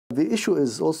The issue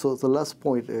is also, the last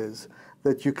point is,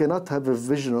 that you cannot have a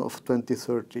vision of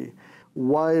 2030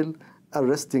 while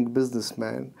arresting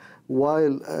businessmen,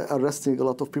 while arresting a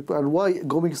lot of people, and while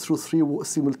going through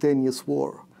simultaneous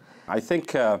war. I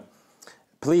think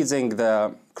pleasing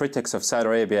the critics of Saudi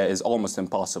Arabia is almost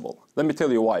impossible. Let me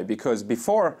tell you why. Because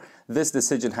before this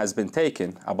decision has been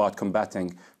taken about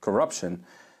combating corruption,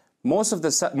 most of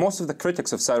the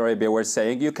critics of Saudi Arabia were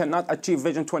saying you cannot achieve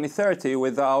Vision 2030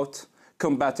 without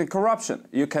combating corruption.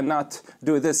 You cannot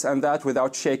do this and that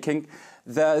without shaking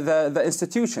the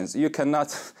institutions. You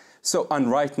cannot. And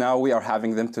right now we are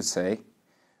having them to say,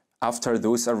 after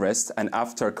those arrests and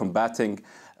after combating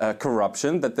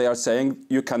corruption, that they are saying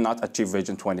you cannot achieve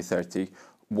Vision 2030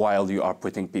 while you are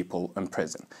putting people in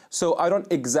prison. So I don't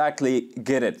exactly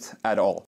get it at all.